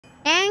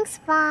Thanks,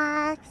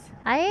 Fox.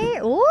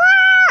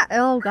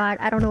 Oh god,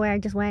 I don't know where I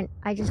just went.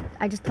 I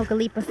just took a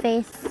leap of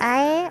faith.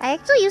 I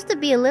actually used to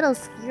be a little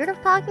scared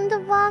of talking to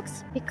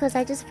Vox because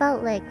I just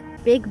felt like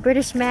big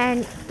British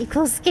man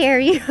equals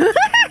scary.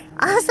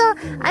 Also,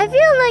 I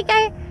feel like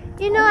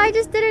I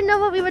just didn't know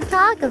what we would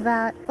talk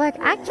about. But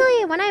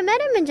actually, when I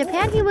met him in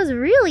Japan, he was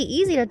really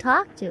easy to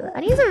talk to.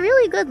 And he's a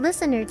really good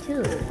listener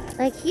too.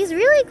 Like, he's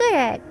really good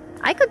at...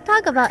 I could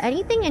talk about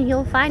anything and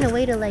he'll find a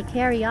way to like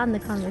carry on the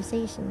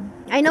conversation.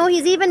 I know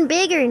he's even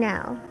bigger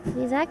now.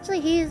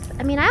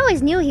 I mean, I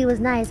always knew he was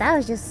nice. I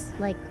was just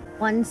like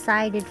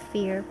one-sided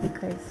fear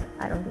because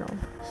I don't know.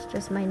 It's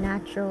just my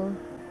natural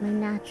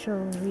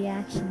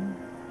reaction.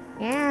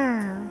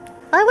 Yeah.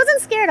 Well, I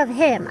wasn't scared of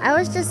him. I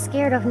was just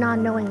scared of not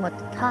knowing what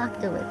to talk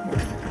to with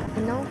him.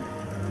 You know?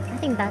 I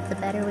think that's a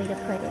better way to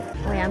put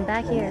it. Wait, I'm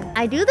back here.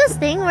 I do this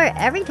thing where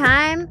every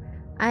time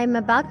I'm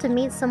about to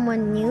meet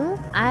someone new,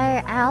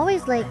 I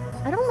always like,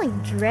 I don't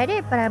like dread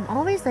it, but I'm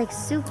always like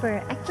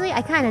super... Actually,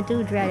 I kind of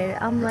do dread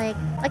it. I'm like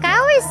I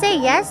always say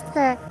yes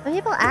to... When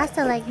people ask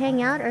to like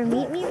hang out or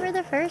meet me for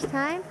the first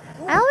time,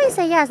 I always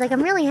say yes, like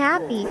I'm really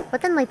happy.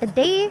 But then like the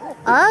day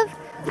of,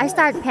 I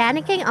start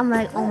panicking. I'm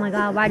like, oh my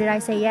god, why did I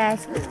say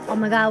yes? Oh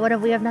my god, what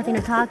if we have nothing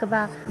to talk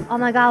about? Oh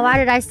my god, why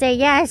did I say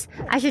yes?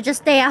 I should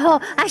just stay at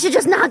home. I should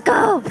just not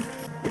go.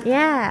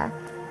 Yeah.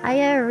 I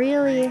get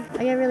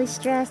really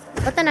stressed.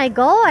 But then I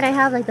go and I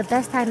have like the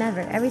best time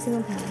ever. Every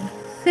single time.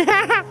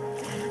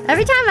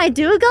 Every time I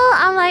do go,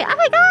 I'm like, oh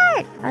my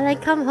god! I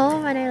like come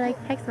home and I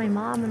like text my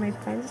mom or my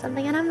friends or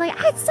something and I'm like,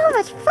 I had so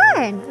much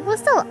fun! It was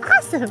so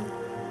awesome!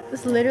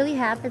 This literally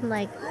happened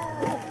like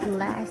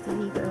last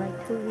week or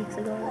like 2 weeks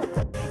ago.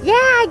 Yeah,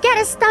 I get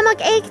a stomach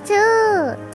ache too!